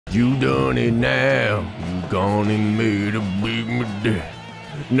You done it now. You gone and made a big mistake.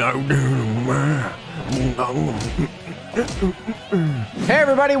 Hey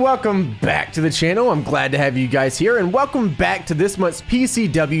everybody, welcome back to the channel. I'm glad to have you guys here, and welcome back to this month's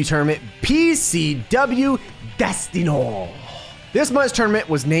PCW tournament, PCW Destino. This month's tournament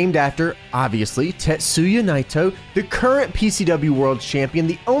was named after, obviously, Tetsuya Naito, the current PCW Worlds Champion,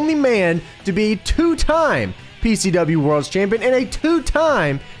 the only man to be a two-time PCW Worlds Champion and a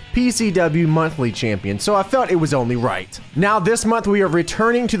two-time PCW Monthly Champion, so I felt it was only right. Now this month we are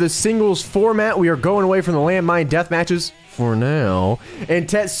returning to the singles format. We are going away from the landmine death matches for now, and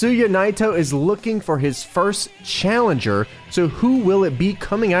Tetsuya Naito is looking for his first challenger. So who will it be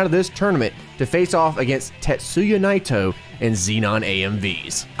coming out of this tournament to face off against Tetsuya Naito and Xenon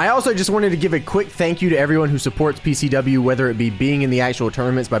AMVs? I also just wanted to give a quick thank you to everyone who supports PCW, whether it be being in the actual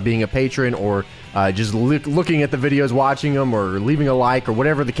tournaments by being a patron, or just looking at the videos, watching them, or leaving a like, or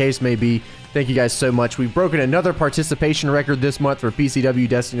whatever the case may be. Thank you guys so much. We've broken another participation record this month for PCW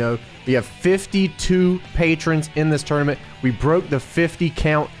Destino. We have 52 patrons in this tournament. We broke the 50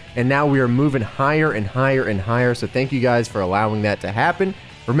 count, and now we are moving higher and higher and higher. So thank you guys for allowing that to happen.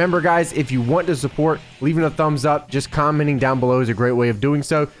 Remember guys, if you want to support, leaving a thumbs up, just commenting down below is a great way of doing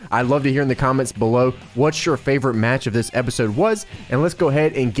so. I'd love to hear in the comments below what your favorite match of this episode was, and let's go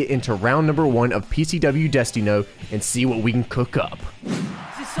ahead and get into round number 1 of PCW Destino and see what we can cook up.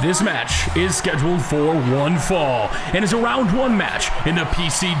 This match is scheduled for one fall and is a round 1 match in the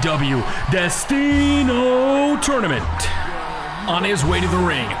PCW Destino tournament. On his way to the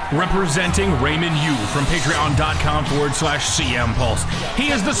ring, representing Raymond Yu from patreon.com/CM Pulse,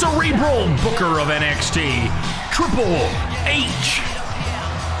 he is the cerebral booker of NXT, Triple H.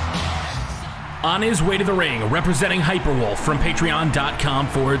 On his way to the ring, representing Hyperwolf from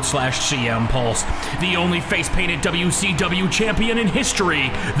patreon.com/CM Pulse, the only face-painted WCW champion in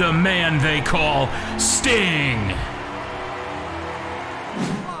history, the man they call Sting.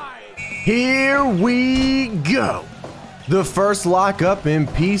 Here we go. The first lockup in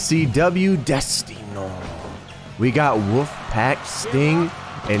PCW Destino. We got Wolfpack, Sting,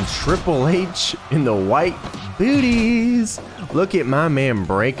 and Triple H in the white booties. Look at my man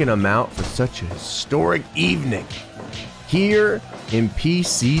breaking them out for such a historic evening here in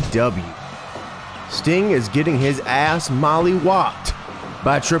PCW. Sting is getting his ass mollywopped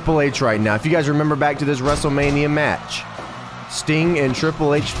by Triple H right now. If you guys remember back to this WrestleMania match, Sting and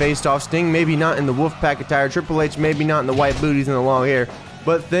Triple H faced off. Sting maybe not in the Wolfpack attire, Triple H maybe not in the white booties and the long hair,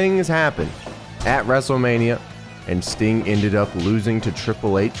 but things happened at WrestleMania, and Sting ended up losing to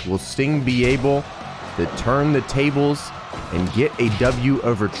Triple H. Will Sting be able to turn the tables and get a W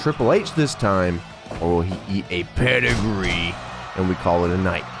over Triple H this time, or will he eat a pedigree and we call it a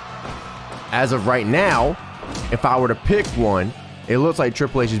night? As of right now, if I were to pick one, it looks like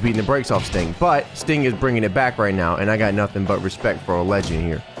Triple H is beating the brakes off Sting, but Sting is bringing it back right now, and I got nothing but respect for a legend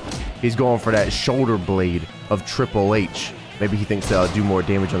here. He's going for that shoulder blade of Triple H. Maybe he thinks that'll do more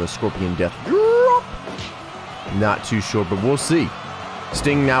damage on the Scorpion Death. Not too sure, but we'll see.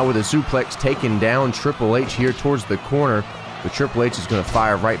 Sting now with a suplex, taking down Triple H here towards the corner, but Triple H is going to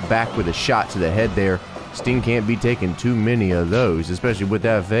fire right back with a shot to the head there. Sting can't be taking too many of those, especially with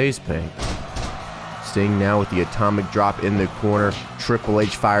that face paint. Sting now with the atomic drop in the corner. Triple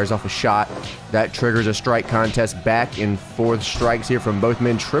H fires off a shot. That triggers a strike contest. Back and forth strikes here from both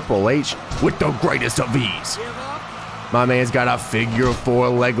men. Triple H with the greatest of ease. My man's got a figure 4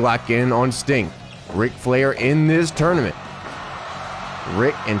 leg lock in on Sting. Ric Flair in this tournament.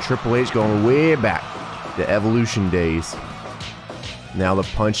 Rick and Triple H going way back to Evolution days. Now the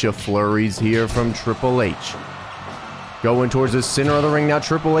punch of flurries here from Triple H. Going towards the center of the ring now,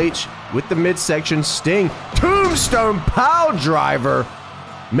 Triple H with the midsection. Sting, tombstone pile driver.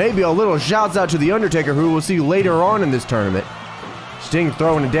 Maybe a little shouts out to The Undertaker, who we'll see later on in this tournament. Sting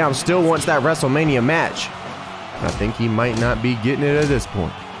throwing it down, still wants that WrestleMania match. I think he might not be getting it at this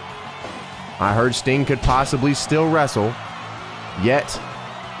point. I heard Sting could possibly still wrestle, yet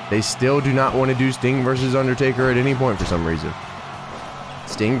they still do not want to do Sting versus Undertaker at any point for some reason.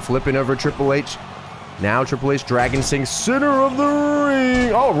 Sting flipping over Triple H. Now Triple H dragging Sting center of the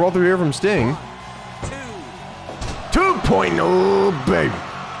ring. Oh, roll through here from Sting. 2.0, baby.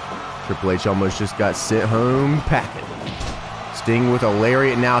 Triple H almost just got sent home packing. Sting with a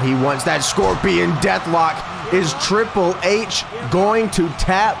lariat now. He wants that Scorpion Deathlock. Is Triple H going to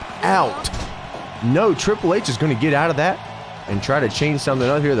tap out? No, Triple H is going to get out of that and try to change something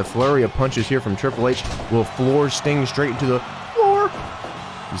up here. The flurry of punches here from Triple H will floor Sting straight into the floor.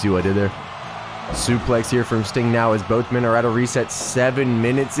 You see what I did there? Suplex here from Sting now as both men are at a reset 7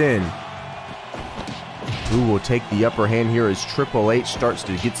 minutes in. Who will take the upper hand here as Triple H starts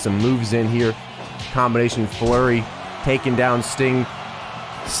to get some moves in here. Combination flurry, taking down Sting.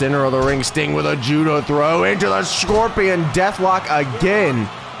 Center of the ring, Sting with a judo throw into the Scorpion Deathlock again.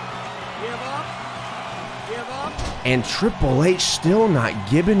 And Triple H still not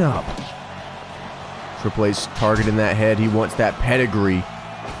giving up. Triple H targeting that head. He wants that pedigree.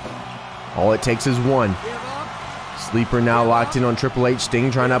 All it takes is one. Sleeper now locked in on Triple H.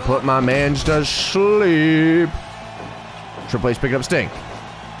 Sting trying to put my man to sleep. Triple H picking up Sting.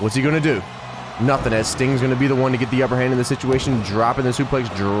 What's he going to do? Nothing, as Sting's going to be the one to get the upper hand in the situation. Dropping the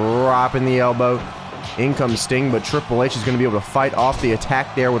suplex, dropping the elbow. In comes Sting, but Triple H is going to be able to fight off the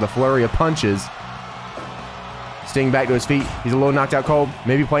attack there with a flurry of punches. Sting back to his feet. He's a little knocked out cold.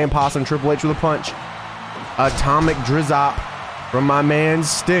 Maybe playing possum. Triple H with a punch. Atomic Drizzop from my man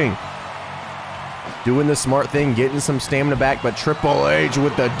Sting. Doing the smart thing, getting some stamina back, but Triple H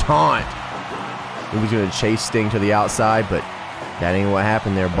with the taunt. He was going to chase Sting to the outside, but that ain't what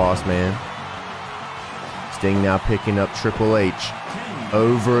happened there, boss man. Sting now picking up Triple H.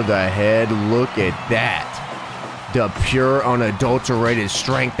 Over the head, look at that. The pure, unadulterated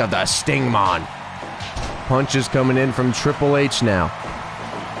strength of the Stingmon. Punches coming in from Triple H now.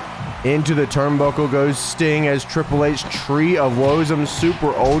 Into the turnbuckle goes Sting as Triple H Tree of Woes him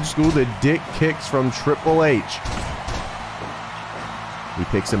super old school. The dick kicks from Triple H. He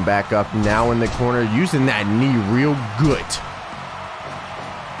picks him back up now in the corner, using that knee real good.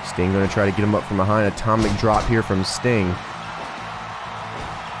 Sting going to try to get him up from behind. Atomic drop here from Sting.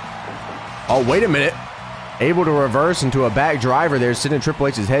 Oh, wait a minute. Able to reverse into a back driver there, sending Triple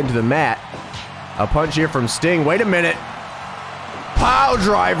H's head into the mat. A punch here from Sting. Wait a minute. Pile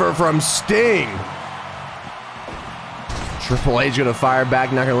driver from Sting. Triple H going to fire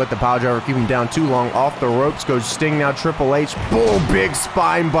back. Not going to let the pile driver keep him down too long. Off the ropes goes Sting now. Triple H. Bull big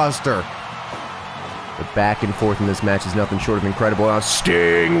spine buster. The back and forth in this match is nothing short of incredible. Now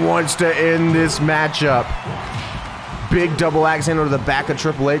Sting wants to end this matchup. Big double axe handle to the back of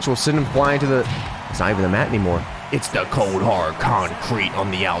Triple H will send him flying to the... It's not even the mat anymore. It's the cold hard concrete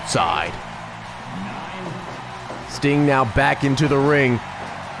on the outside. Sting now back into the ring.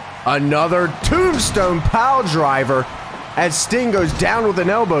 Another tombstone pile driver as Sting goes down with an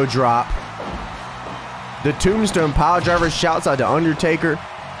elbow drop. The tombstone pile driver shouts out to Undertaker.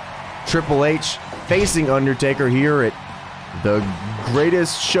 Triple H facing Undertaker here at the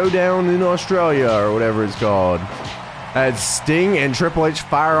greatest showdown in Australia, or whatever it's called. As Sting and Triple H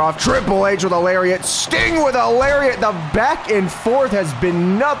fire off. Triple H with a lariat. Sting with a lariat. The back and forth has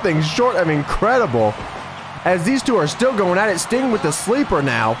been nothing short of incredible. As these two are still going at it. Sting with the sleeper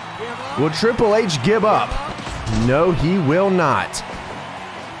now. Will Triple H give up? No, he will not.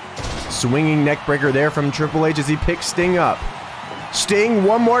 Swinging neckbreaker there from Triple H as he picks Sting up. Sting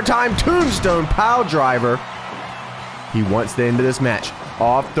one more time. Tombstone pile driver. He wants the end of this match.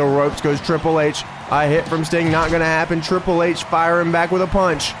 Off the ropes goes Triple H. A hit from Sting, not going to happen. Triple H firing back with a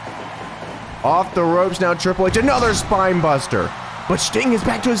punch. Off the ropes now, Triple H. Another spine buster. But Sting is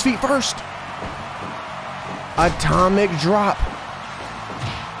back to his feet first. Atomic drop.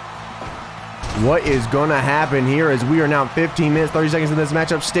 What is going to happen here as we are now 15 minutes, 30 seconds in this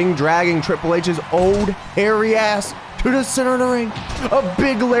matchup. Sting dragging Triple H's old hairy ass to the center of the ring. A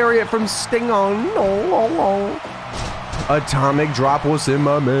big lariat from Sting on. Atomic drop will send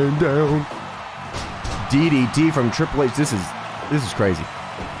my man down. DDT from Triple H. This is crazy.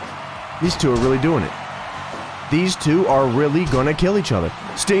 These two are really doing it. These two are really gonna kill each other.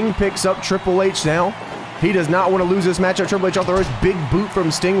 Sting picks up Triple H now. He does not want to lose this matchup. Triple H off the ropes. Big boot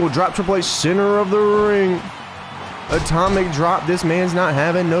from Sting will drop Triple H center of the ring. Atomic drop. This man's not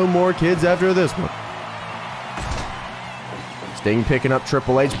having no more kids after this one. Sting picking up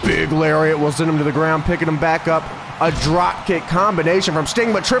Triple H. Big lariat will send him to the ground, picking him back up. A drop kick combination from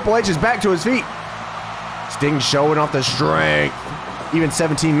Sting, but Triple H is back to his feet. Sting showing off the strength. Even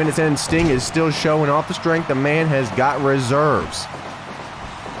 17 minutes in, Sting is still showing off the strength. The man has got reserves.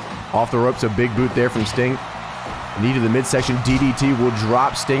 Off the ropes, a big boot there from Sting. Knee to the midsection. DDT will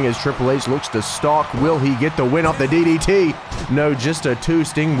drop Sting as Triple H looks to stalk. Will he get the win off the DDT? No, just a 2.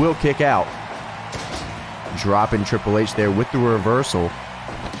 Sting will kick out. Dropping Triple H there with the reversal.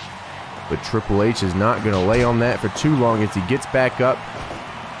 But Triple H is not going to lay on that for too long as he gets back up.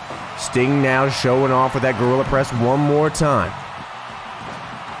 Sting now showing off with that Gorilla Press one more time.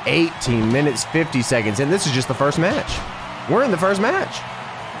 18 minutes, 50 seconds, and this is just the first match. We're in the first match.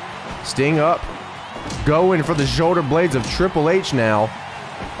 Sting up, going for the shoulder blades of Triple H now.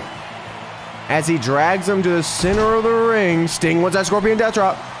 As he drags him to the center of the ring. Sting wants that Scorpion Death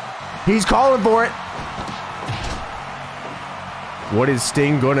Drop. He's calling for it. What is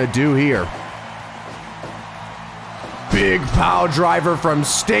Sting gonna do here? Big pile driver from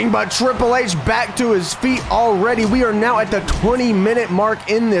Sting, but Triple H back to his feet already. We are now at the 20-minute mark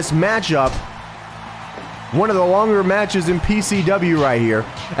in this matchup. One of the longer matches in PCW right here,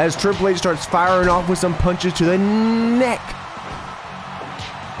 as Triple H starts firing off with some punches to the neck.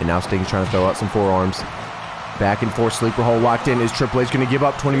 And now Sting's trying to throw out some forearms. Back and forth, sleeper hold locked in. Is Triple H going to give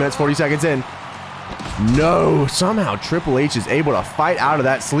up 20 minutes, 40 seconds in? No, somehow Triple H is able to fight out of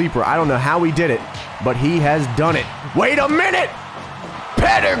that sleeper. I don't know how he did it, but he has done it. Wait a minute!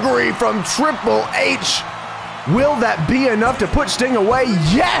 Pedigree from Triple H. Will that be enough to put Sting away?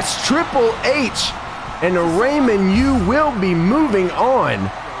 Yes, Triple H. And Raymond, you will be moving on.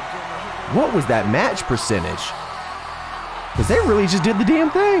 What was that match percentage? Because they really just did the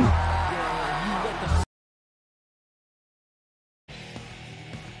damn thing.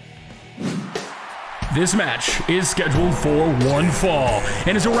 This match is scheduled for one fall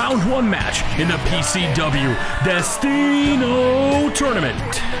and is a round one match in the PCW Destino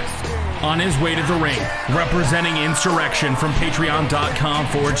tournament. On his way to the ring, representing Insurrection from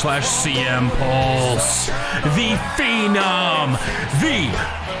patreon.com/CM Pulse, the Phenom, the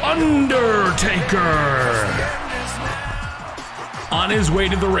Undertaker. On his way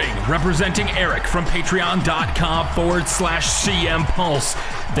to the ring, representing Eric from patreon.com/CM Pulse.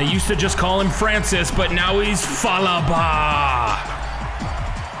 They used to just call him Francis, but now he's Falaba.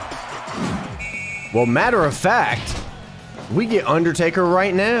 Well, matter of fact, we get Undertaker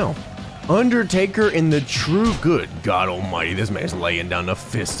right now. Undertaker in the true good God almighty. This man's laying down the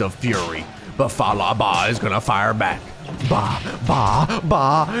fist of fury. But Falaba is gonna fire back. Bah, bah,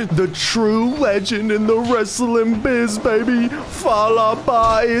 bah. The true legend in the wrestling biz, baby.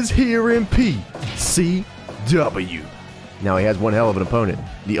 Falaba is here in PCW. Now he has one hell of an opponent.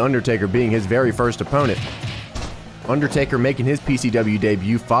 The Undertaker being his very first opponent. Undertaker making his PCW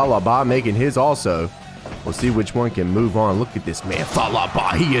debut. Falaba making his also. We'll see which one can move on. Look at this man.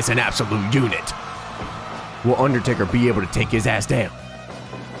 Falaba, he is an absolute unit. Will Undertaker be able to take his ass down?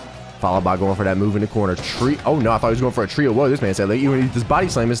 Falaba going for that move in the corner. Oh no, I thought he was going for a trio. Whoa, this man said, let you need this body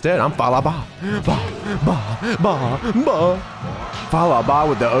slam instead. I'm Falaba. Ba, ba, ba, ba. Falaba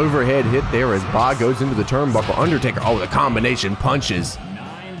with the overhead hit there as Ba goes into the turnbuckle. Undertaker, oh, the combination punches.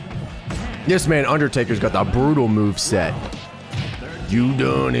 This man Undertaker's got the brutal move set. You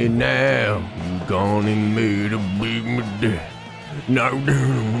done it now. You gone and made a big mistake. Now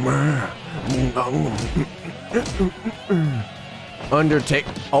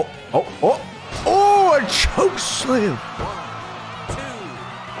Undertaker. Oh, a choke slam.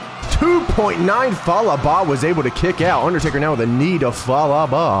 2.9 Falaba was able to kick out. Undertaker now with a knee to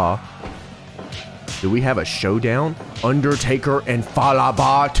Falaba. Do we have a showdown? Undertaker and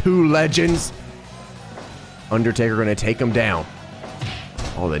Falaba, two legends. Undertaker gonna take him down.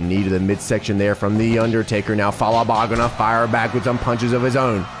 Oh, the knee to the midsection there from the Undertaker. Now Falaba gonna fire back with some punches of his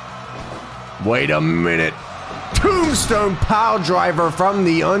own. Wait a minute. Tombstone pile driver from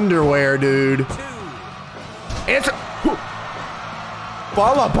the underwear, dude. Answer.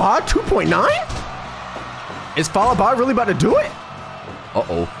 Falaba 2.9? Is Falaba really about to do it?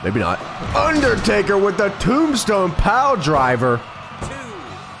 Uh-oh, maybe not. Undertaker with the Tombstone pile driver. 2,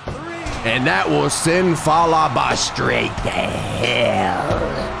 3. And that will send Falaba straight to hell.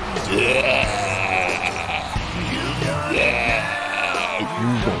 Yeah.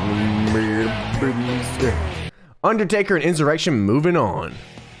 Undertaker and Insurrection moving on.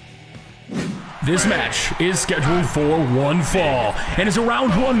 This match is scheduled for one fall and is a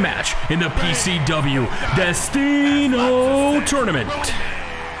round one match in the PCW Destino tournament.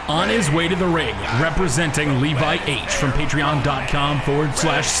 On his way to the ring, representing Levi H from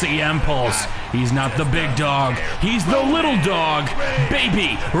patreon.com/CM Pulse. He's not the big dog, he's the little dog,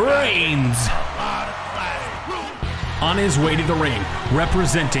 Baby Reigns. On his way to the ring,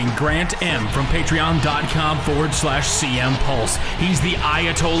 representing Grant M from patreon.com/CM Pulse. He's the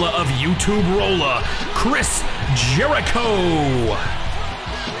Ayatollah of YouTube Rolla, Chris Jericho.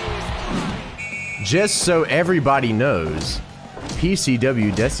 Just so everybody knows,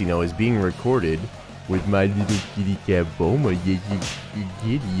 PCW Destino is being recorded with my little kitty cat Boma. Yes,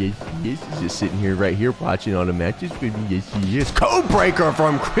 yes, he's just sitting here right here watching all the matches with me. Yes, he is. Codebreaker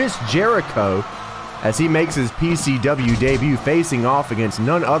from Chris Jericho, as he makes his PCW debut facing off against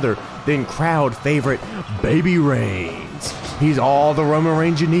none other than crowd favorite Baby Reigns. He's all the Roman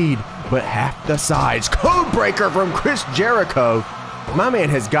Reigns you need, but half the size. Codebreaker from Chris Jericho. My man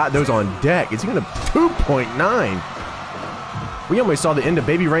has got those on deck. Is he gonna 2.9? We almost saw the end of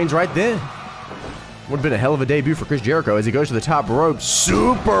Baby Reigns right then. Would have been a hell of a debut for Chris Jericho as he goes to the top rope.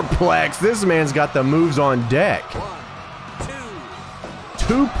 Superplex. This man's got the moves on deck.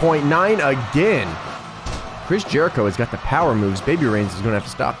 2.9 again. Chris Jericho has got the power moves. Baby Reigns is going to have to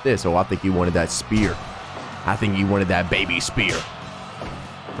stop this. Oh, I think he wanted that spear. I think he wanted that baby spear.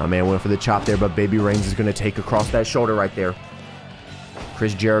 My man went for the chop there, but Baby Reigns is going to take across that shoulder right there.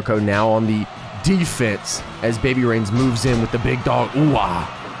 Chris Jericho now on the defense as Baby Reigns moves in with the big dog.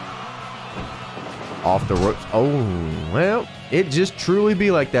 Ooh-ah. Off the ropes. Oh, well, it just truly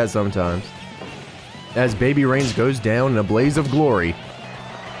be like that sometimes. As Baby Reigns goes down in a blaze of glory.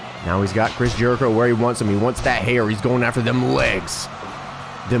 Now he's got Chris Jericho where he wants him. He wants that hair. He's going after them legs.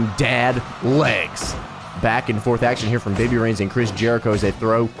 Them dad legs. Back and forth action here from Baby Reigns and Chris Jericho as they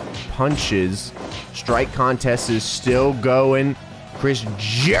throw punches. Strike contest is still going. Chris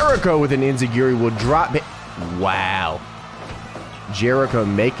Jericho with an enziguri will drop it. Wow. Jericho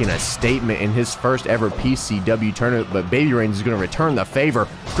making a statement in his first ever PCW tournament, but Baby Reigns is going to return the favor.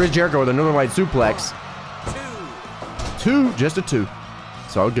 Chris Jericho with a Northern Light suplex. Two, just a two.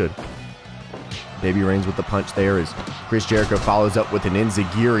 It's all good. Baby Reigns with the punch there as Chris Jericho follows up with an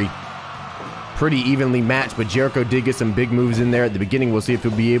enziguri. Pretty evenly matched, but Jericho did get some big moves in there at the beginning. We'll see if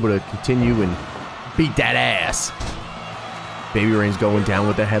he'll be able to continue and beat that ass. Baby Reigns going down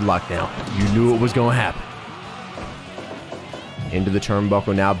with the headlock now. You knew it was going to happen. Into the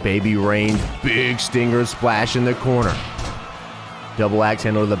turnbuckle now. Baby Reigns. Big stinger splash in the corner. Double axe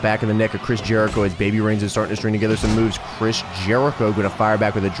handle to the back of the neck of Chris Jericho as Baby Reigns is starting to string together some moves. Chris Jericho going to fire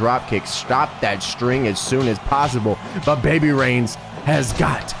back with a drop kick. Stop that string as soon as possible. But Baby Reigns has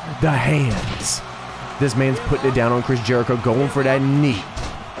got the hands. This man's putting it down on Chris Jericho, going for that knee.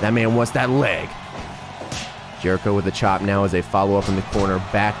 That man wants that leg. Jericho with a chop now as they follow up in the corner.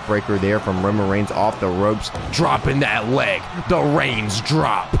 Backbreaker there from Roman Reigns off the ropes. Dropping that leg. The Reigns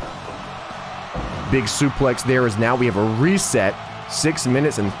drop. Big suplex there as now we have a reset. 6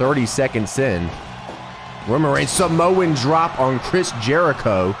 minutes and 30 seconds in. Roman Reigns Samoan drop on Chris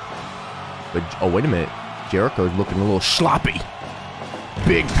Jericho. But, oh, wait a minute. Jericho's looking a little sloppy.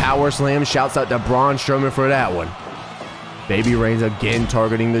 Big power slam. Shouts out to Braun Strowman for that one. Baby Reigns again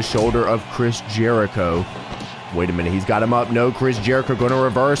targeting the shoulder of Chris Jericho. Wait a minute, he's got him up. No, Chris Jericho going to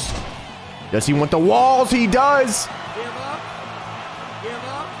reverse. Does he want the walls? He does. Give up. Give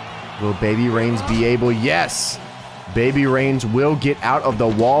up. Will Baby Reigns be able? Yes. Baby Reigns will get out of the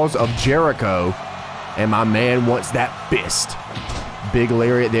walls of Jericho. And my man wants that fist. Big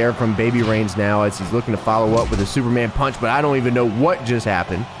lariat there from Baby Reigns now as he's looking to follow up with a Superman punch, but I don't even know what just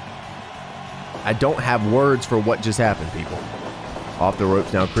happened. I don't have words for what just happened, people. Off the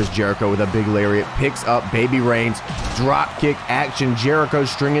ropes now, Chris Jericho with a big lariat. Picks up Baby Reigns. Drop kick action. Jericho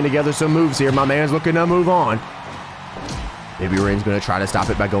stringing together some moves here. My man's looking to move on. Baby Reigns going to try to stop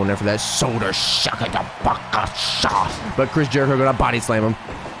it by going there for that shoulder shaka. But Chris Jericho going to body slam him.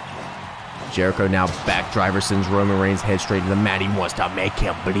 Jericho now back driver sends Roman Reigns head straight to the mat. He wants to make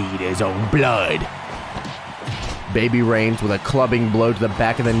him bleed his own blood. Baby Reigns with a clubbing blow to the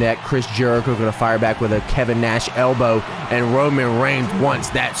back of the neck. Chris Jericho going to fire back with a Kevin Nash elbow. And Roman Reigns wants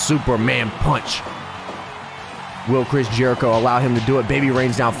that Superman punch. Will Chris Jericho allow him to do it? Baby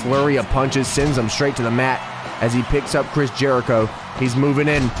Reigns now flurry of punches, sends him straight to the mat as he picks up Chris Jericho. He's moving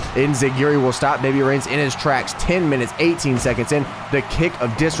in. Enziguri will stop Baby Reigns in his tracks. 10 minutes, 18 seconds in. The kick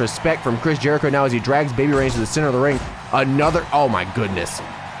of disrespect from Chris Jericho now as he drags Baby Reigns to the center of the ring. Another, oh my goodness.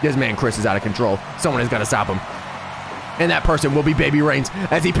 This man Chris is out of control. Someone has got to stop him. And that person will be Baby Reigns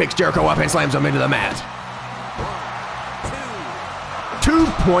as he picks Jericho up and slams him into the mat.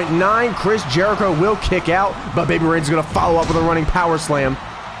 2.9. Chris Jericho will kick out, but Baby Reigns is going to follow up with a running power slam.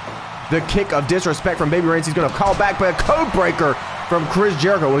 The kick of disrespect from Baby Reigns. He's going to call back by a code breaker from Chris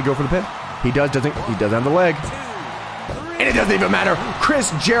Jericho. Will he go for the pin? He does, doesn't he? He doesn't have the leg. And it doesn't even matter.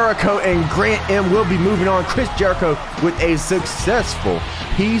 Chris Jericho and Grant M will be moving on. Chris Jericho with a successful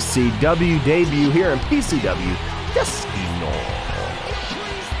PCW debut here in PCW Destino.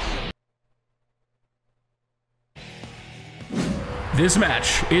 This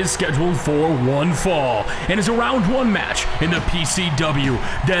match is scheduled for one fall and is a round one match in the PCW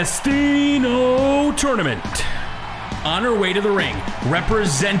Destino tournament. On her way to the ring,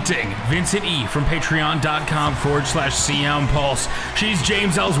 representing Vincent E from patreon.com/CM Pulse, she's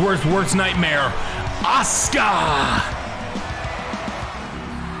James Ellsworth's worst nightmare, Asuka.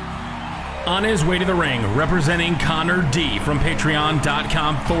 On his way to the ring, representing Connor D from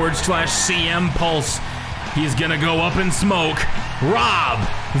patreon.com/CM Pulse, he's gonna go up in smoke, Rob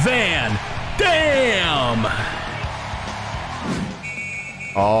Van Dam.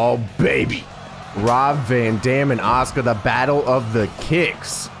 Oh, baby. Rob Van Dam and Asuka, the battle of the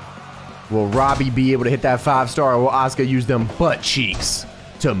kicks. Will Robbie be able to hit that 5-star, or will Asuka use them butt cheeks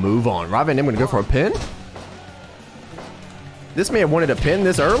to move on? Rob Van Dam gonna go for a pin? This man wanted a pin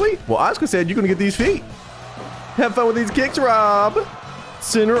this early? Well, Asuka said you're gonna get these feet. Have fun with these kicks, Rob.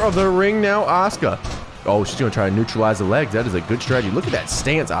 Center of the ring now, Asuka. Oh, she's gonna try to neutralize the legs. That is a good strategy. Look at that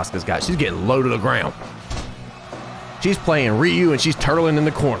stance Asuka's got. She's getting low to the ground. She's playing Ryu and she's turtling in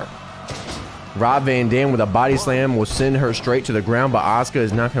the corner. Rob Van Dam with a body slam will send her straight to the ground, but Asuka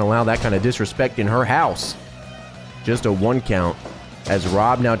is not gonna allow that kind of disrespect in her house. Just a 1 count as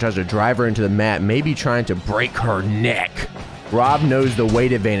Rob now tries to drive her into the mat, maybe trying to break her neck. Rob knows the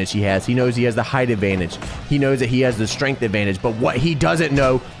weight advantage he has. He knows he has the height advantage. He knows that he has the strength advantage. But what he doesn't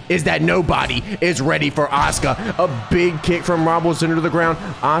know is that nobody is ready for Asuka. A big kick from Rob will send her to the ground.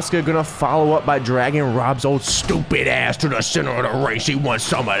 Asuka gonna follow up by dragging Rob's old stupid ass to the center of the ring. She wants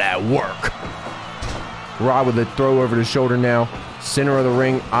some of that work. Rob with a throw over the shoulder now. Center of the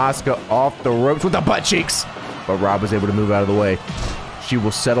ring. Asuka off the ropes with the butt cheeks. But Rob was able to move out of the way. She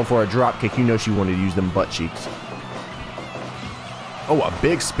will settle for a drop kick. You know she wanted to use them butt cheeks. Oh, a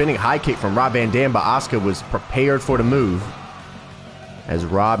big spinning high kick from Rob Van Dam, but Asuka was prepared for the move. As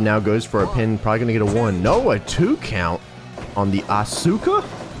Rob now goes for a pin, probably gonna get a 1. No, a 2 count on the Asuka?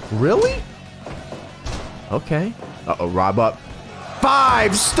 Really? Okay. Uh-oh, Rob up.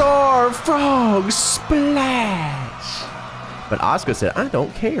 5-star frog splash. But Asuka said, I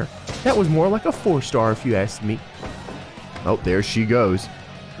don't care. That was more like a 4-star if you asked me. Oh, there she goes.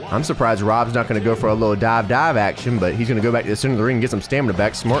 I'm surprised Rob's not going to go for a little dive action, but he's going to go back to the center of the ring and get some stamina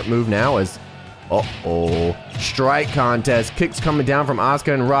back. Smart move now as, uh-oh, strike contest. Kicks coming down from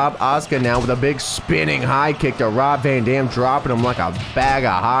Asuka and Rob. Asuka now with a big spinning high kick to Rob Van Dam, dropping him like a bag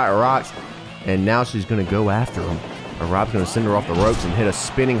of hot rocks. And now she's going to go after him. But Rob's going to send her off the ropes and hit a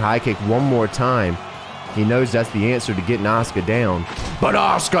spinning high kick one more time. He knows that's the answer to getting Asuka down. But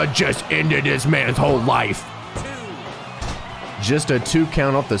Asuka just ended this man's whole life. Just a 2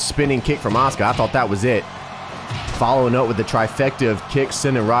 count off the spinning kick from Asuka. I thought that was it. Following up with the trifecta of kicks,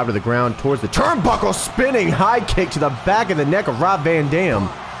 sending Rob to the ground towards the turnbuckle, spinning high kick to the back of the neck of Rob Van Dam.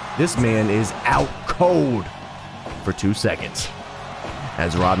 This man is out cold for 2 seconds.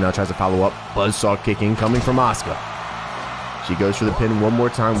 As Rob now tries to follow up, buzzsaw kick incoming from Asuka. She goes for the pin one more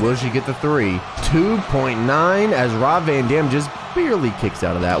time. Will she get the 3? 2.9 as Rob Van Dam just barely kicks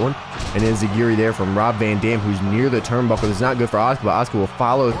out of that one. And enziguri there from Rob Van Dam, who's near the turnbuckle. That's not good for Asuka, but Asuka will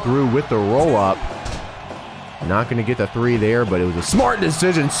follow through with the roll-up. Not going to get the 3 there, but it was a smart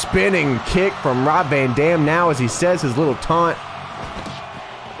decision. Spinning kick from Rob Van Dam now as he says his little taunt.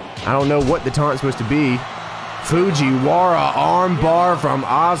 I don't know what the taunt's supposed to be. Fujiwara armbar from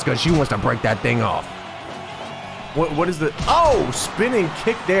Asuka. She wants to break that thing off. What is the... Oh, spinning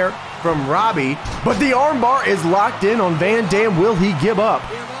kick there from Robbie. But the armbar is locked in on Van Dam. Will he give up?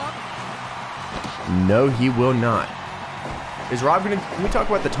 No, he will not. Is Rob gonna... Can we talk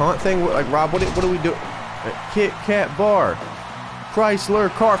about the taunt thing? Like, Rob, what do we do? Kit Kat bar. Chrysler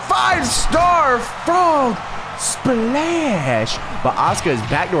car. 5-star frog splash. But Asuka is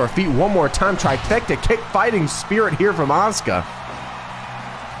back to her feet one more time. Trifecta kick fighting spirit here from Asuka.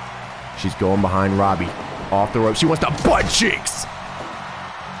 She's going behind Robbie. Off the rope. She wants the butt cheeks.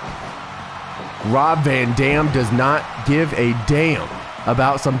 Rob Van Dam does not give a damn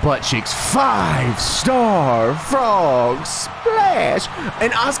about some butt cheeks. 5-star frog splash.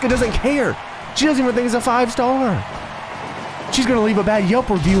 And Asuka doesn't care. She doesn't even think it's a 5-star. She's going to leave a bad Yelp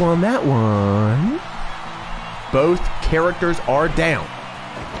review on that one. Both characters are down.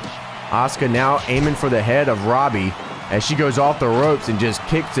 Asuka now aiming for the head of Robbie as she goes off the ropes and just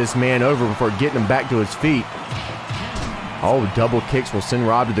kicks this man over before getting him back to his feet. Oh, double kicks will send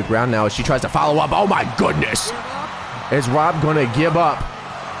Rob to the ground now as she tries to follow up. Oh my goodness. Is Rob going to give up?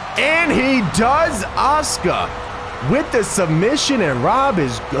 And he does. Asuka with the submission, and Rob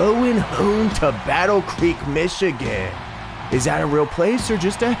is going home to Battle Creek, Michigan. Is that a real place or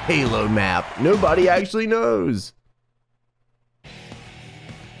just a Halo map? Nobody actually knows.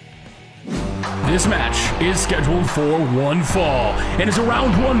 This match is scheduled for one fall and is a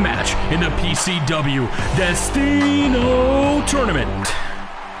round 1 match in the PCW Destino tournament.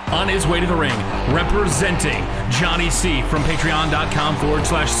 On his way to the ring, representing Johnny C from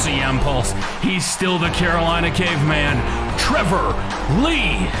patreon.com/CM Pulse, he's still the Carolina Caveman, Trevor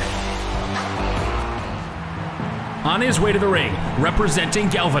Lee. On his way to the ring, representing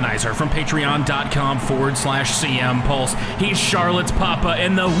Galvanizer from patreon.com/CM Pulse, he's Charlotte's Papa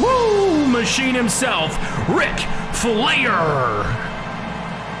and the Woo Machine himself, Ric Flair.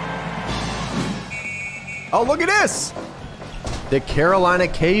 Oh, look at this. The Carolina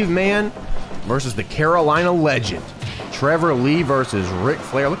Caveman versus the Carolina Legend. Trevor Lee versus Ric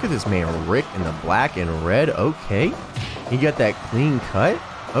Flair. Look at this man, Rick in the black and red. Okay. He got that clean cut.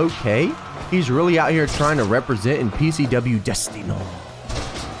 Okay. He's really out here trying to represent in PCW Destino.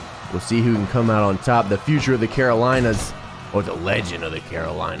 We'll see who can come out on top. The future of the Carolinas, or the legend of the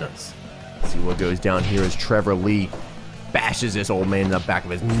Carolinas. Let's see what goes down here as Trevor Lee bashes this old man in the back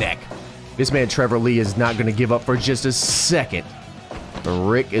of his neck. This man, Trevor Lee, is not going to give up for just a second. But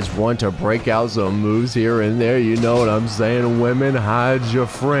Rick is one to break out some moves here and there. You know what I'm saying? Women, hide your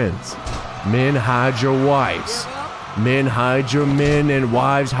friends. Men, hide your wives. Men, hide your men, and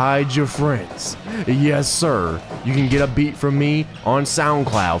wives, hide your friends. Yes, sir. You can get a beat from me on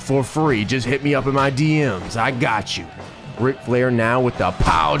SoundCloud for free. Just hit me up in my DMs. I got you. Ric Flair now with the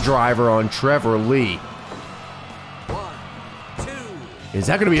pile driver on Trevor Lee. 1, 2. Is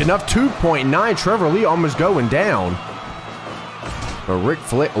that going to be enough? 2.9. Trevor Lee almost going down. But Ric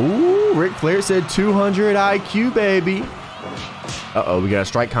Flair said 200 IQ, baby. Uh-oh, we got a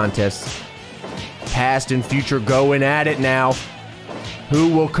strike contest. Past and future going at it now. Who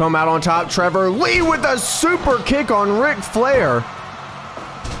will come out on top? Trevor Lee with a super kick on Ric Flair.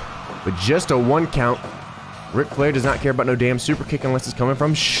 But just a 1 count. Ric Flair does not care about no damn super kick unless it's coming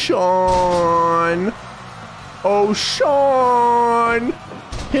from Shawn. Oh, Shawn.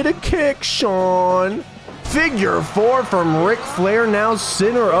 Hit a kick, Shawn. Figure 4 from Ric Flair, now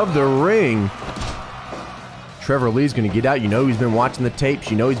center of the ring. Trevor Lee's going to get out. You know he's been watching the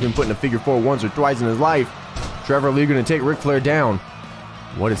tapes. You know he's been putting a figure 4 once or twice in his life. Trevor Lee going to take Ric Flair down.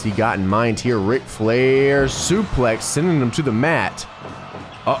 What has he got in mind here? Ric Flair suplex, sending him to the mat.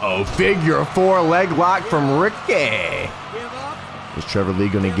 Uh-oh, figure 4 leg lock from Ricky. Is Trevor Lee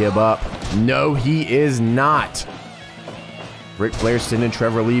going to give up? No, he is not. Ric Flair sending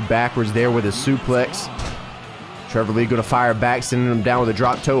Trevor Lee backwards there with a suplex. Trevor Lee going to fire back, sending him down with a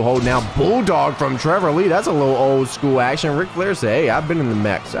drop toe hold. Now bulldog from Trevor Lee. That's a little old school action. Ric Flair say, "Hey, I've been in the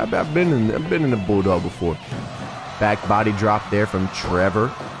mechs. I've been in the bulldog before." Back body drop there from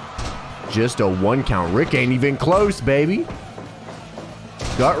Trevor. Just a 1 count. Rick ain't even close, baby.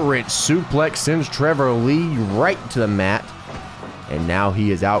 Gut wrench suplex sends Trevor Lee right to the mat. And now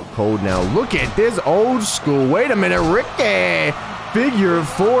he is out cold. Now look at this old school. Wait a minute, Ricky. Figure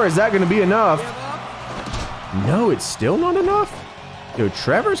 4. Is that going to be enough? No, it's still not enough. Yo,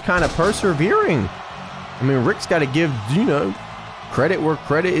 Trevor's kind of persevering. I mean, Rick's got to give, you know, credit where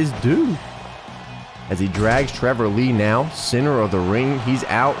credit is due. As he drags Trevor Lee now, center of the ring. He's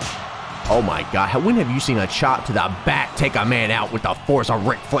out. Oh my God. When have you seen a chop to the back take a man out with the force of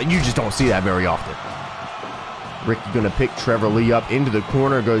Ric Flair? You just don't see that very often. Ricky going to pick Trevor Lee up into the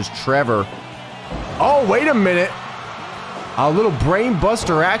corner. Goes Trevor. Oh, wait a minute. A little brain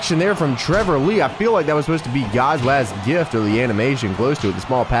buster action there from Trevor Lee. I feel like that was supposed to be God's last gift, or the animation close to it, the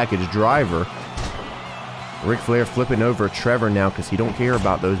small package driver. Ric Flair flipping over Trevor now because he don't care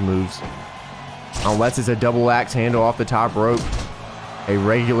about those moves. Unless it's a double axe handle off the top rope. A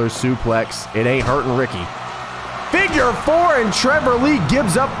regular suplex. It ain't hurting Ricky. Figure 4, and Trevor Lee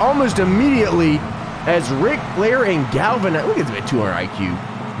gives up almost immediately as Ric Flair and Galvanizer, look at this 200 IQ.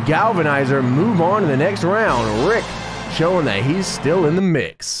 Galvanizer move on to the next round. Rick showing that he's still in the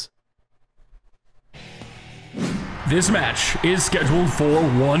mix. This match is scheduled for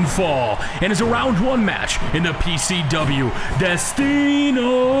 1 fall and is a round 1 match in the PCW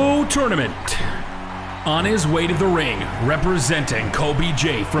Destino tournament. On his way to the ring, representing Kobe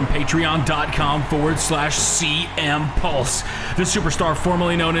J from patreon.com/CM Pulse, the superstar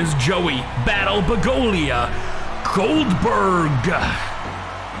formerly known as Joey Battle Begolia Goldberg.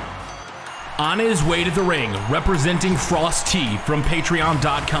 On his way to the ring, representing Frost T from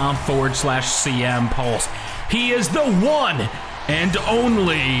patreon.com/CM Pulse, he is the one and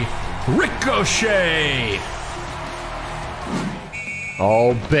only Ricochet.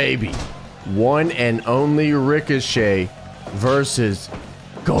 Oh, baby. One and only Ricochet versus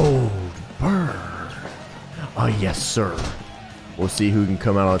Goldberg. Oh, yes, sir. We'll see who can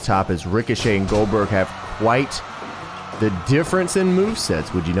come out on top, as Ricochet and Goldberg have quite the difference in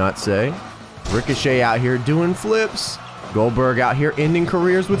movesets, would you not say? Ricochet out here doing flips. Goldberg out here ending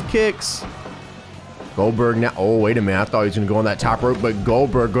careers with kicks. Goldberg now, oh, wait a minute. I thought he was going to go on that top rope, but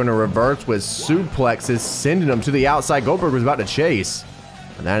Goldberg going to reverse with suplexes, sending him to the outside. Goldberg was about to chase.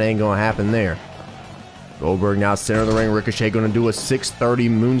 That ain't gonna happen there. Goldberg now center of the ring. Ricochet gonna do a 630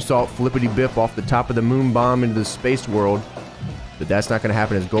 moonsault flippity bip off the top of the moon bomb into the space world. But that's not gonna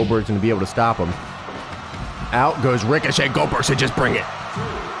happen, as Goldberg's gonna be able to stop him. Out goes Ricochet. Goldberg said, just bring it.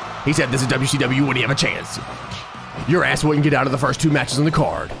 He said, this is WCW, when do you have a chance? Your ass wouldn't get out of the first 2 matches on the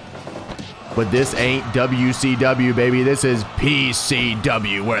card. But this ain't WCW, baby. This is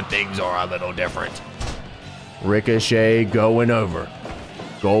PCW, where things are a little different. Ricochet going over.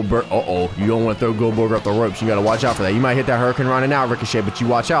 Goldberg, uh-oh, you don't want to throw Goldberg off the ropes. You got to watch out for that. You might hit that Hurricane running out, Ricochet, but you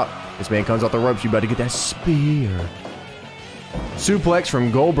watch out. This man comes off the ropes. You better get that spear. Suplex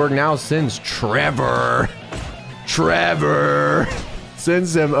from Goldberg now sends Trevor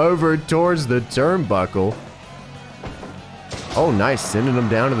sends him over towards the turnbuckle. Oh, nice, sending him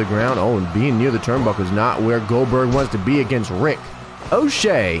down to the ground. Oh, and being near the turnbuckle is not where Goldberg wants to be against Rick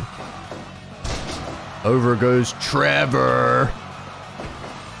O'Shea. Over goes Trevor.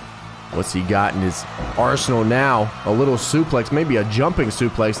 What's he got in his arsenal now? A little suplex, maybe a jumping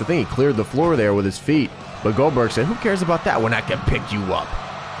suplex. I think he cleared the floor there with his feet. But Goldberg said, who cares about that when I can pick you up?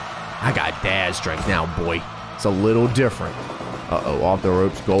 I got dad strength now, boy. It's a little different. Uh-oh, off the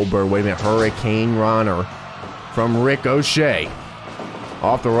ropes, Goldberg. Wait a minute, Hurricane Runner from Rick O'Shea.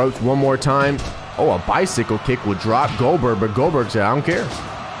 Off the ropes one more time. Oh, a bicycle kick would drop Goldberg, but Goldberg said, I don't care.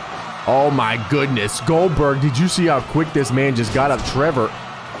 Oh my goodness, Goldberg, did you see how quick this man just got up Trevor?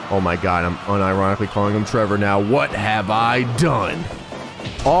 Oh my God, I'm unironically calling him Trevor now. What have I done?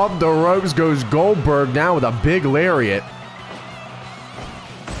 Off the ropes goes Goldberg now with a big lariat.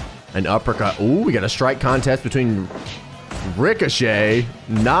 An uppercut. Ooh, we got a strike contest between Ricochet,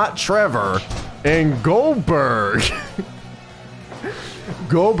 not Trevor, and Goldberg.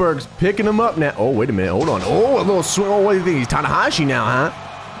 Goldberg's picking him up now. Oh, wait a minute. Hold on. Oh, a little swing. Oh, what do you think? He's Tanahashi now, huh?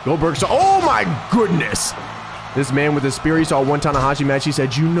 Goldberg's. Oh, my goodness. This man with the spear, he saw one Tanahashi match. He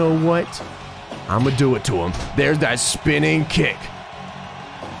said, you know what? I'm going to do it to him. There's that spinning kick.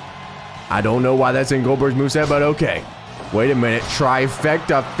 I don't know why that's in Goldberg's moveset, but okay. Wait a minute.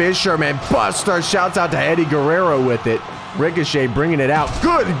 Trifecta Fisherman Buster. Shouts out to Eddie Guerrero with it. Ricochet bringing it out.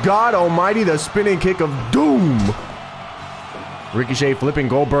 Good God almighty, the spinning kick of doom. Ricochet flipping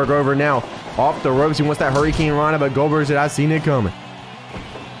Goldberg over now. Off the ropes. He wants that Hurricane Rana, but Goldberg said, I seen it coming.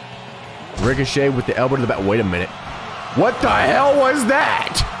 Ricochet with the elbow to the back. Wait a minute. What the hell was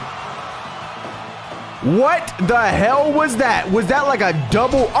that? What the hell was that? Was that like a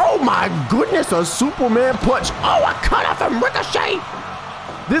double? Oh my goodness, a Superman punch. Oh, a cutter from Ricochet.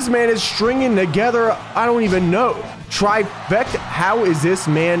 This man is stringing together, I don't even know. Trifecta. How is this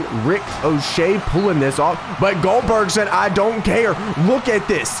man, Rick O'Shea, pulling this off? But Goldberg said, I don't care. Look at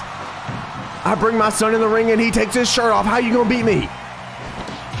this. I bring my son in the ring and he takes his shirt off. How you gonna beat me?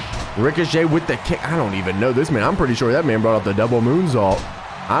 Ricochet with the kick. I don't even know this man. I'm pretty sure that man brought up the double moonsault.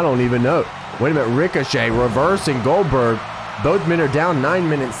 I don't even know. Wait a minute, Ricochet reversing Goldberg. Both men are down 9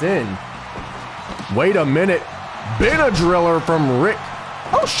 minutes in. Wait a minute. Benadryller from Rick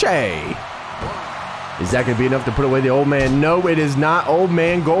O'Shea. Is that going to be enough to put away the old man? No, it is not. Old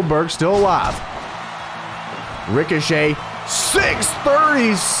man Goldberg still alive. Ricochet,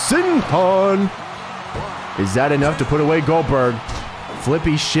 630 Senton. Is that enough to put away Goldberg?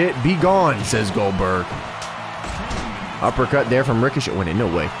 Flippy shit, be gone, says Goldberg. Uppercut there from Ricochet. Wait, no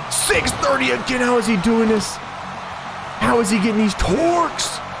way. 630 again. How is he doing this? How is he getting these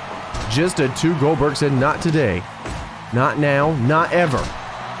torques? Just a 2. Goldberg said, not today. Not now. Not ever.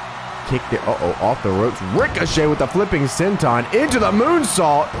 Kick there. Uh-oh, off the ropes. Ricochet with the flipping senton into the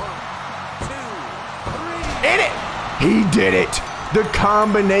moonsault. 1, 2, 3. In it. He did it. The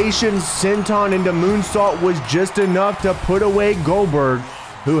combination senton into moonsault was just enough to put away Goldberg,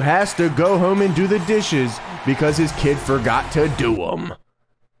 who has to go home and do the dishes because his kid forgot to do them.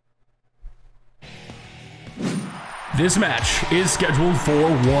 This match is scheduled for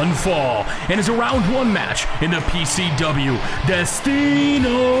one fall and is a round 1 match in the PCW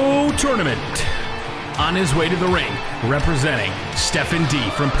Destino tournament. On his way to the ring, representing Stephen D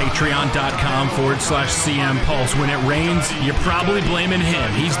from patreon.com/CM Pulse. When it rains, you're probably blaming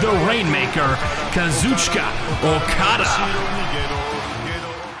him. He's the Rainmaker, Kazuchika Okada.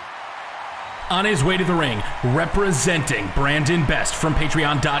 On his way to the ring, representing Brandon Best from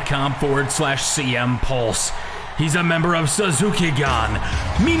patreon.com/CM Pulse. He's a member of Suzuki-gun,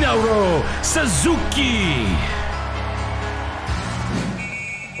 Minoru Suzuki.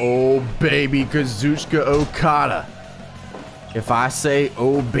 Oh, baby, Kazuchika Okada. If I say,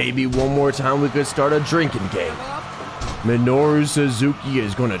 oh, baby, one more time, we could start a drinking game. Minoru Suzuki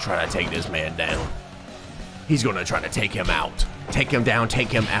is going to try to take this man down. He's going to try to take him out. Take him down, take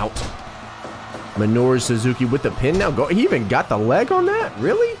him out. Minoru Suzuki with the pin now. He even got the leg on that?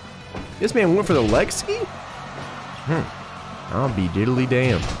 Really? This man went for the leg ski? I'll be diddly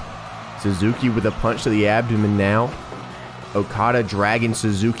damn. Suzuki with a punch to the abdomen now. Okada dragging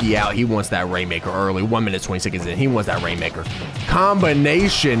Suzuki out. He wants that Rainmaker early. 1 minute, 20 seconds in. He wants that Rainmaker.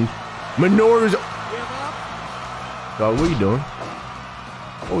 Combination. Minoru's... Dog, what are you doing?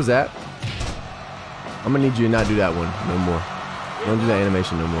 What was that? I'm gonna need you to not do that one no more. Don't do that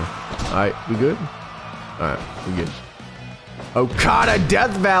animation no more. Alright, we good? Alright, we good. Okada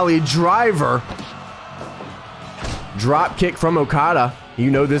Death Valley driver. Drop kick from Okada. You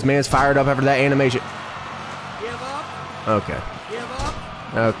know this man's fired up after that animation. Okay.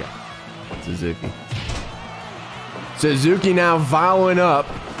 Okay. Suzuki. Suzuki now following up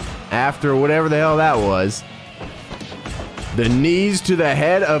after whatever the hell that was. The knees to the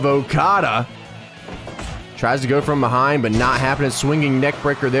head of Okada. Tries to go from behind, but not happening. Swinging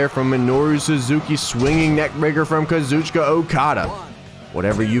neckbreaker there from Minoru Suzuki. Swinging neckbreaker from Kazuchika Okada.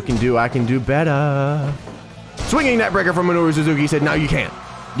 Whatever you can do, I can do better. Swinging neckbreaker from Minoru Suzuki. He said, no, you can't.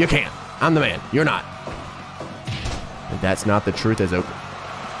 You can't. I'm the man. You're not. But that's not the truth as Okada.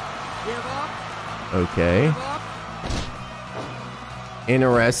 Okay.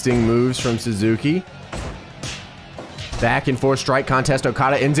 Interesting moves from Suzuki. Back and forth strike contest.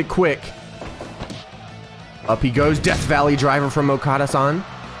 Okada ends it quick. Up he goes. Death Valley driver from Okada-san.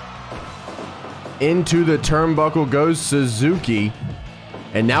 Into the turnbuckle goes Suzuki.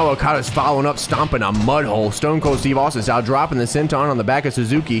 And now Okada's following up, stomping a mud hole. Stone Cold Steve Austin style, dropping the senton on the back of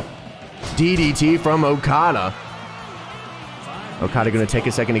Suzuki. DDT from Okada. Okada gonna take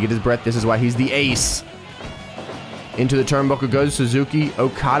a second to get his breath. This is why he's the ace. Into the turnbuckle goes Suzuki.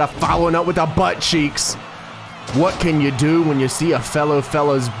 Okada following up with the butt cheeks. What can you do when you see a fellow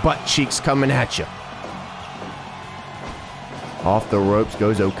fella's butt cheeks coming at you? Off the ropes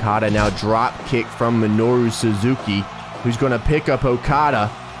goes Okada. Now drop kick from Minoru Suzuki, who's going to pick up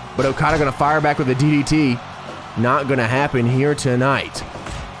Okada. But Okada going to fire back with a DDT. Not going to happen here tonight.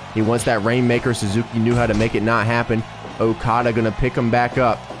 He wants that Rainmaker. Suzuki knew how to make it not happen. Okada going to pick him back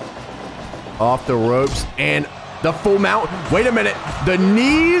up. Off the ropes and the full mount. Wait a minute. The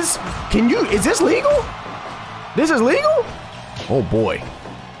knees. Is this legal? This is legal? Oh boy.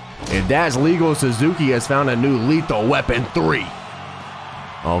 If that's legal, Suzuki has found a new lethal weapon 3.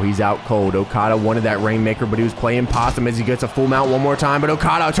 Oh, he's out cold. Okada wanted that Rainmaker, but he was playing possum as he gets a full mount one more time. But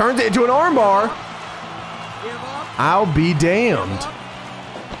Okada turns it into an armbar. I'll be damned.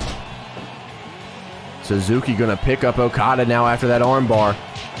 Suzuki gonna pick up Okada now after that armbar.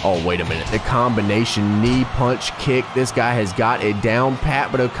 Oh, wait a minute. The combination knee punch kick. This guy has got it down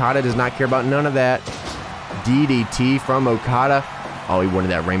pat, but Okada does not care about none of that. DDT from Okada. Oh, he wanted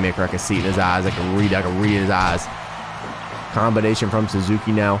that Rainmaker. I can see it in his eyes. I can read his eyes. Combination from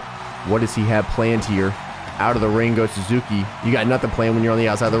Suzuki now. What does he have planned here? Out of the ring goes Suzuki. You got nothing planned when you're on the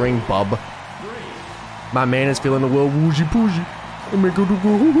outside of the ring, bub. My man is feeling the little woozy poozy. Little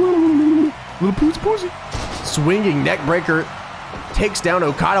poozy poozy. Swinging neck breaker. Takes down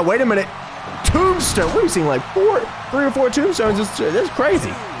Okada. Wait a minute. Tombstone. We've seen like 3 or 4 tombstones. That's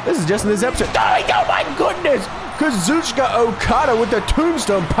crazy. This is just in this episode. Oh my goodness. Kazuchika Okada with the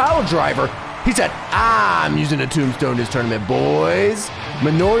tombstone pile driver. He said, I'm using a tombstone this tournament, boys.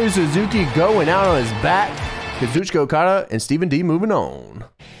 Minoru Suzuki going out on his back. Kazuchika Okada and Stephen D moving on.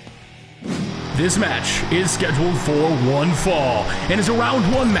 This match is scheduled for one fall and is a round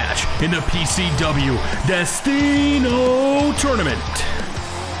 1 match in the PCW Destino tournament.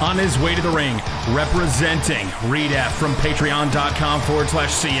 On his way to the ring, representing Reed F from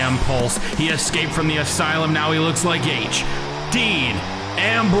patreon.com/CM Pulse. He escaped from the asylum, now he looks like H. Dean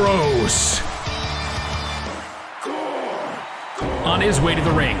Ambrose. On his way to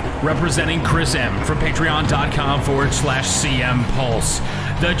the ring, representing Chris M from patreon.com/CM Pulse.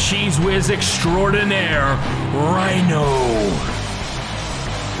 The Cheese Whiz extraordinaire, Rhino.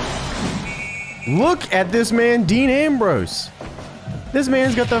 Look at this man, Dean Ambrose. This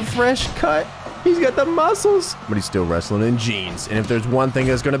man's got the fresh cut. He's got the muscles, but he's still wrestling in jeans. And if there's one thing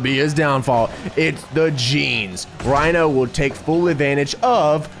that's going to be his downfall, it's the jeans. Rhino will take full advantage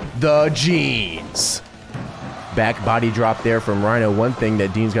of the jeans. Back body drop there from Rhino. One thing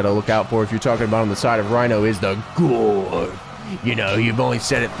that Dean's got to look out for if you're talking about on the side of Rhino is the gore. You know, you've only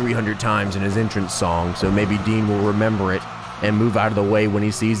said it 300 times in his entrance song, so maybe Dean will remember it and move out of the way when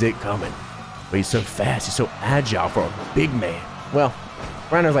he sees it coming. But he's so fast, he's so agile for a big man. Well,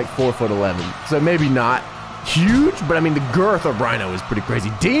 Rhino's like 4'11", so maybe not huge, but I mean, the girth of Rhino is pretty crazy.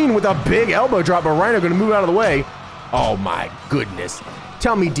 Dean with a big elbow drop, but Rhino gonna move out of the way. Oh my goodness.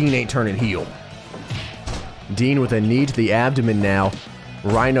 Tell me Dean ain't turning heel. Dean with a knee to the abdomen now.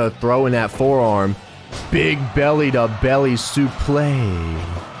 Rhino throwing that forearm. Big belly to belly suplex.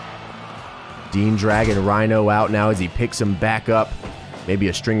 Dean dragging Rhino out now as he picks him back up. Maybe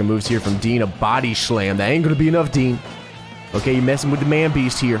a string of moves here from Dean. A body slam. That ain't gonna be enough, Dean. Okay, you're messing with the man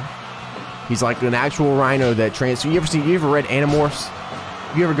beast here. He's like an actual Rhino that you ever read Animorphs?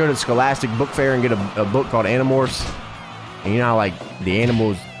 You ever go to the Scholastic Book Fair and get a book called Animorphs? And you know how like the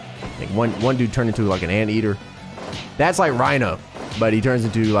animals, like one dude turned into like an anteater? That's like Rhino, but he turns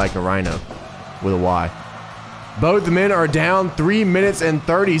into like a rhino with a Y. Both men are down 3 minutes and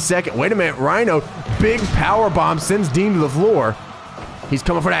 30 seconds. Wait a minute, Rhino, big power bomb sends Dean to the floor. He's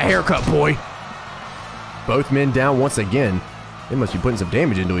coming for that haircut, boy. Both men down once again. They must be putting some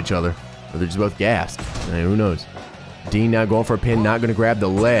damage into each other. Or they're just both gassed. Who knows? Dean now going for a pin. Not going to grab the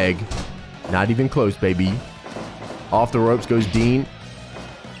leg. Not even close, baby. Off the ropes goes Dean.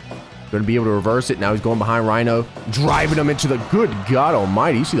 Going to be able to reverse it. Now he's going behind Rhino. Driving him into the... Good God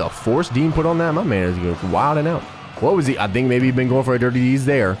almighty. You see the force Dean put on that? My man is wilding out. What was he? I think maybe he'd been going for a dirty D's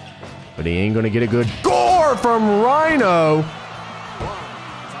there. But he ain't going to get a good gore from Rhino.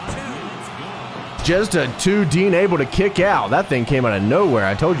 Just a 2. Dean able to kick out. That thing came out of nowhere.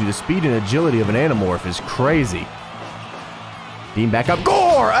 I told you, the speed and agility of an Animorph is crazy. Dean back up.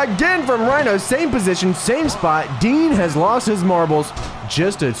 Gore! Again from Rhino. Same position, same spot. Dean has lost his marbles.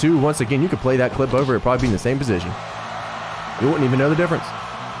 Just a 2. Once again, you could play that clip over. It'd probably be in the same position. You wouldn't even know the difference.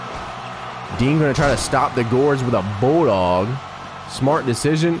 Dean going to try to stop the Gores with a Bulldog. Smart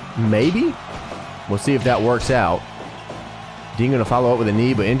decision, maybe? We'll see if that works out. Dean going to follow up with a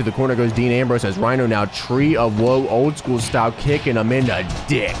knee, but into the corner goes Dean Ambrose as Rhino now Tree of Woe, old school style, kicking him in the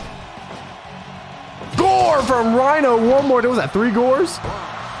dick. Gore from Rhino, one more. Was that 3 Gores?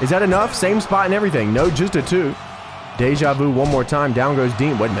 Is that enough? Same spot and everything. No, just a 2. Deja vu one more time. Down goes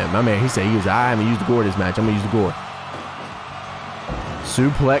Dean. Wait a minute, my man, he said I haven't used the Gore this match. I'm going to use the Gore.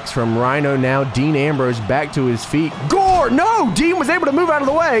 Suplex from Rhino now. Dean Ambrose back to his feet. Gore! No! Dean was able to move out of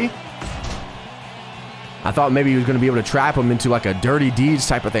the way. I thought maybe he was going to be able to trap him into like a dirty deeds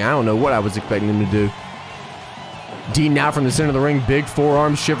type of thing. I don't know what I was expecting him to do. Dean now from the center of the ring. Big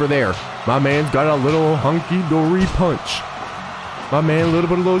forearm shiver there. My man's got a little hunky-dory punch. My man, a little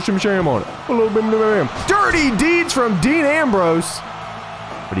bit of little shim-sham on it. A little bit of dirty deeds from Dean Ambrose.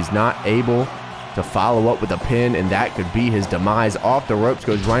 But he's not able to follow up with a pin, and that could be his demise. Off the ropes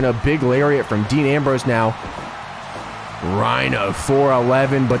goes Rhino. Big lariat from Dean Ambrose now. Rhino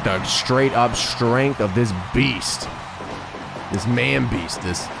 4'11", but the straight up strength of this beast. This man beast,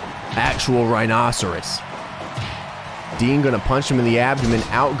 this actual rhinoceros. Dean gonna punch him in the abdomen.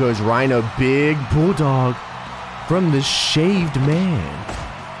 Out goes Rhino. Big bulldog from the shaved man.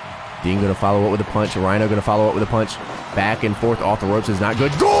 Dean gonna follow up with a punch. Rhino gonna follow up with a punch. Back and forth off the ropes is not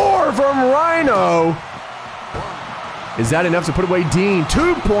good. Gore from Rhino. Is that enough to put away Dean?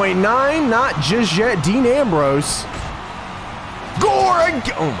 2.9, not just yet. Dean Ambrose. Gore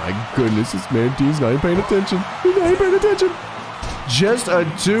again. Oh my goodness, this man Dean's not even paying attention. He's not even paying attention. Just a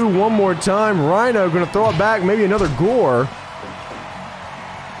 2 one more time. Rhino gonna throw it back. Maybe another Gore.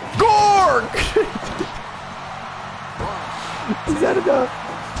 Gore! Is that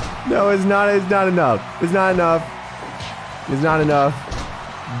enough? No, it's not. It's not enough. It's not enough. It's not enough.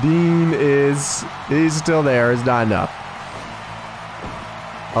 Dean he's still there. It's not enough.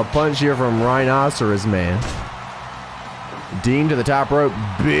 A punch here from Rhinoceros Man. Dean to the top rope.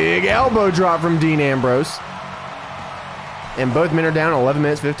 Big elbow drop from Dean Ambrose. And both men are down. 11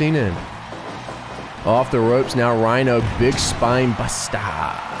 minutes, 15 in. Off the ropes now. Rhino. Big spine buster.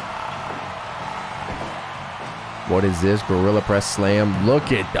 What is this? Gorilla press slam.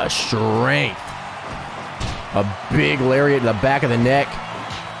 Look at the strength. A big lariat in the back of the neck.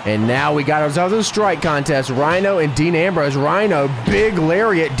 And now we got ourselves a strike contest. Rhino and Dean Ambrose. Rhino, big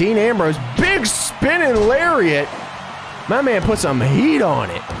lariat. Dean Ambrose, big spinning lariat. My man put some heat on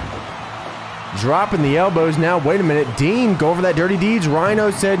it. Dropping the elbows now. Wait a minute. Dean, go over that dirty deeds.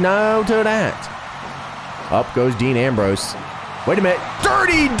 Rhino said no to that. Up goes Dean Ambrose. Wait a minute.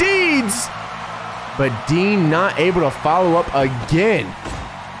 Dirty deeds! But Dean not able to follow up again.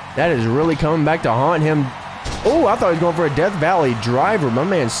 That is really coming back to haunt him. Oh, I thought he was going for a Death Valley driver. My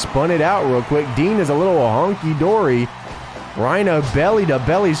man spun it out real quick. Dean is a little honky-dory. Rhino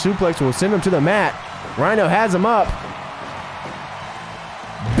belly-to-belly suplex will send him to the mat. Rhino has him up.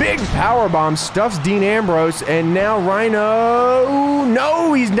 Big powerbomb stuffs Dean Ambrose, and now Rhino...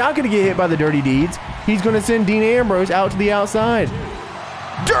 No, he's not going to get hit by the Dirty Deeds. He's going to send Dean Ambrose out to the outside.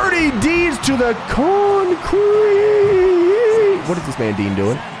 Dirty Deeds to the concrete. What is this man Dean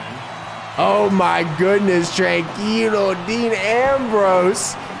doing? Oh my goodness, tranquilo, Dean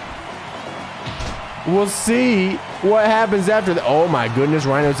Ambrose. We'll see what happens after that. Oh my goodness,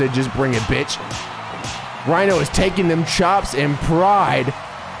 Rhino said just bring it, bitch. Rhino is taking them chops in pride.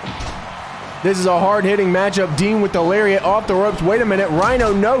 This is a hard-hitting matchup. Dean with the lariat off the ropes. Wait a minute,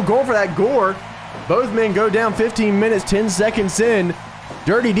 Rhino, no, going for that Gore. Both men go down 15 minutes, 10 seconds in.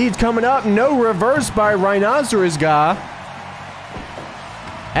 Dirty Deeds coming up, no reverse by Rhinoceros guy.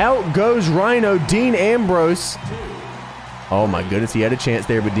 Out goes Rhino, Dean Ambrose. Oh my goodness, he had a chance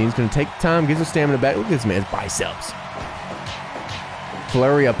there, but Dean's gonna take the time, get some stamina back. Look at this man's biceps.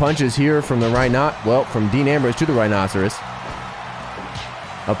 Flurry of punches here from the from Dean Ambrose to the Rhinoceros.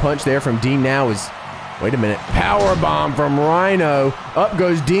 A punch there from Dean now is, wait a minute, power bomb from Rhino. Up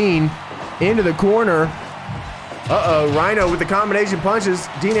goes Dean into the corner. Uh-oh, Rhino with the combination punches.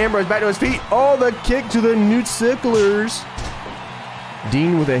 Dean Ambrose back to his feet. Oh, the kick to the Newt-Sicklers.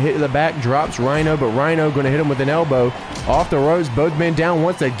 Dean with a hit to the back drops Rhino, but Rhino going to hit him with an elbow. Off the ropes, both men down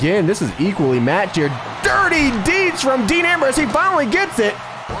once again. This is equally matched here. Dirty deeds from Dean Ambrose. He finally gets it.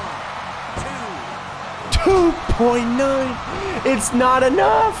 2.9. It's not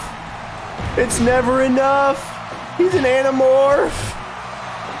enough. It's never enough. He's an anamorph.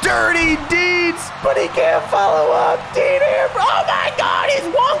 Dirty deeds, but he can't follow up. Dean Ambrose. Oh my God, he's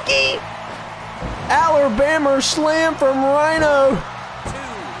wonky. Alabama slam from Rhino.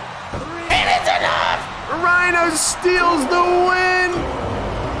 And it's enough. Rhino steals the win.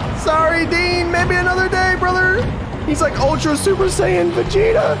 Sorry, Dean. Maybe another day, brother. He's like Ultra Super Saiyan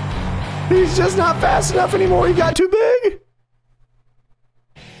Vegeta. He's just not fast enough anymore. He got too big.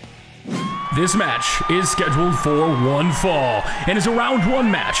 This match is scheduled for one fall and is a round one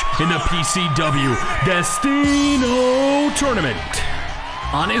match in the PCW Destino tournament.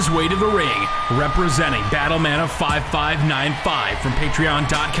 On his way to the ring, representing Battleman of 5595 from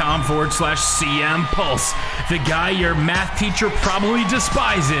patreon.com/CM Pulse, the guy your math teacher probably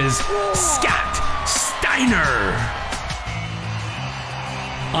despises, Scott Steiner.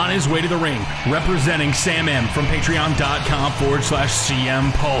 On his way to the ring, representing Sam M from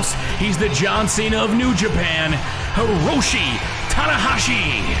patreon.com/CM Pulse, he's the John Cena of New Japan, Hiroshi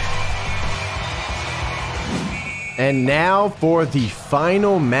Tanahashi. And now for the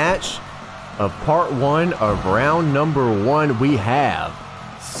final match of part one of round number one, we have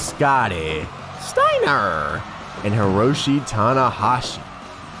Scotty Steiner and Hiroshi Tanahashi.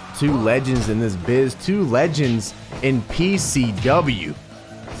 Two legends in this biz, two legends in PCW.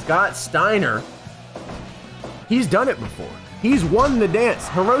 Scott Steiner, he's done it before. He's won the dance.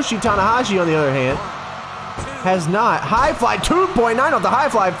 Hiroshi Tanahashi, on the other hand, has not. High fly, 2.9 off the high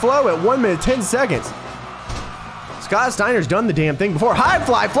fly flow at 1 minute 10 seconds. Scott Steiner's done the damn thing before. High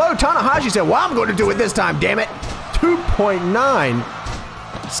fly flow. Tanahashi said, well, I'm going to do it this time, damn it. 2.9.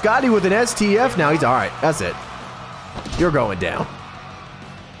 Scotty with an STF now. He's all right. That's it. You're going down.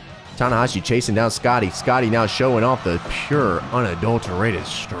 Tanahashi chasing down Scotty. Scotty now showing off the pure, unadulterated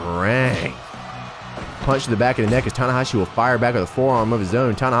strength. Punch to the back of the neck as Tanahashi will fire back with a forearm of his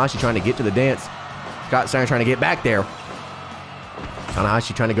own. Tanahashi trying to get to the dance. Scott Steiner trying to get back there.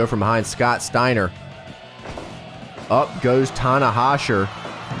 Tanahashi trying to go from behind Scott Steiner. Up goes Tanahashi.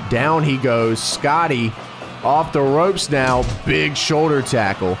 Down he goes. Scotty off the ropes now. Big shoulder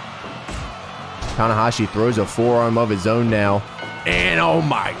tackle. Tanahashi throws a forearm of his own now. And oh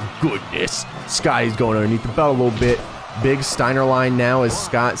my goodness, Scotty's going underneath the belt a little bit. Big Steiner line now as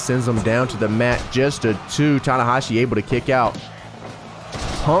Scott sends him down to the mat. Just a 2. Tanahashi able to kick out.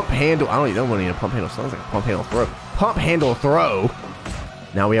 Pump handle. I don't even know what a pump handle sounds like. A pump handle throw. Pump handle throw.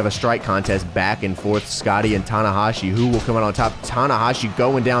 Now we have a strike contest back and forth. Scotty and Tanahashi. Who will come out on top? Tanahashi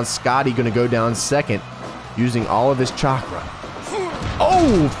going down. Scotty going to go down second using all of his chakra.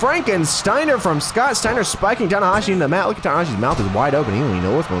 Oh, Frankensteiner from Scott Steiner spiking Tanahashi in the mat. Look at Tanahashi's mouth is wide open. He don't even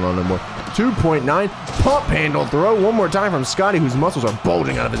know what's going on no more. 2.9. Pump handle throw. One more time from Scotty, whose muscles are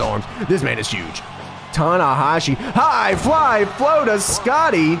bulging out of his arms. This man is huge. Tanahashi. High fly flow to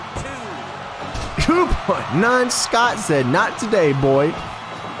Scotty. 2.9. Scott said, not today, boy.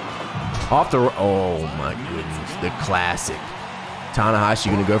 Off the... Oh, my goodness. The classic. Tanahashi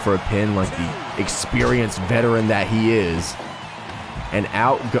going to go for a pin like the experienced veteran that he is. And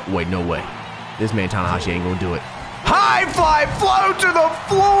out go... Wait, no way. This man Tanahashi ain't gonna do it. High fly flow to the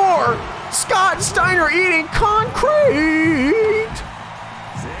floor! Scott Steiner eating concrete!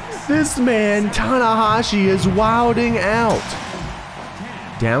 This man Tanahashi is wilding out.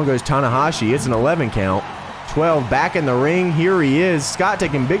 Down goes Tanahashi. It's an 11 count. 12 back in the ring. Here he is. Scott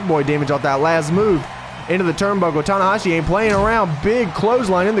taking big boy damage off that last move. Into the turnbuckle. Tanahashi ain't playing around. Big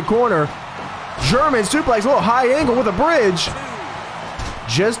clothesline in the corner. German suplex. Little high angle with a bridge.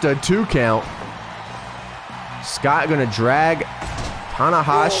 Just a 2 count. Scott gonna drag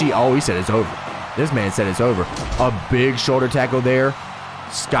Tanahashi. Oh, he said it's over. This man said it's over. A big shoulder tackle there.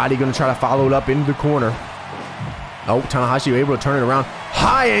 Scotty gonna try to follow it up into the corner. Oh, Tanahashi able to turn it around.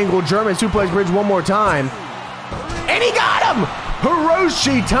 High angle German suplex bridge one more time. And he got him!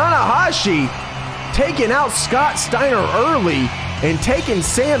 Hiroshi Tanahashi taking out Scott Steiner early and taking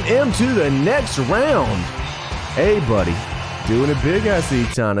Sam M to the next round. Hey, buddy. Doing it big, I see,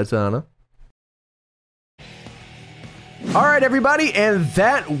 Tana. All right, everybody, and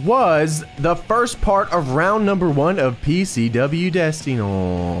that was the first part of round number 1 of PCW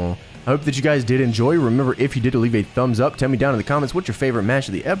Destino. I hope that you guys did enjoy. Remember, if you did, to leave a thumbs up. Tell me down in the comments what your favorite match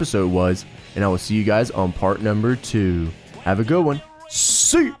of the episode was, and I will see you guys on part number 2. Have a good one.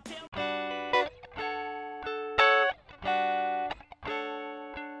 See ya.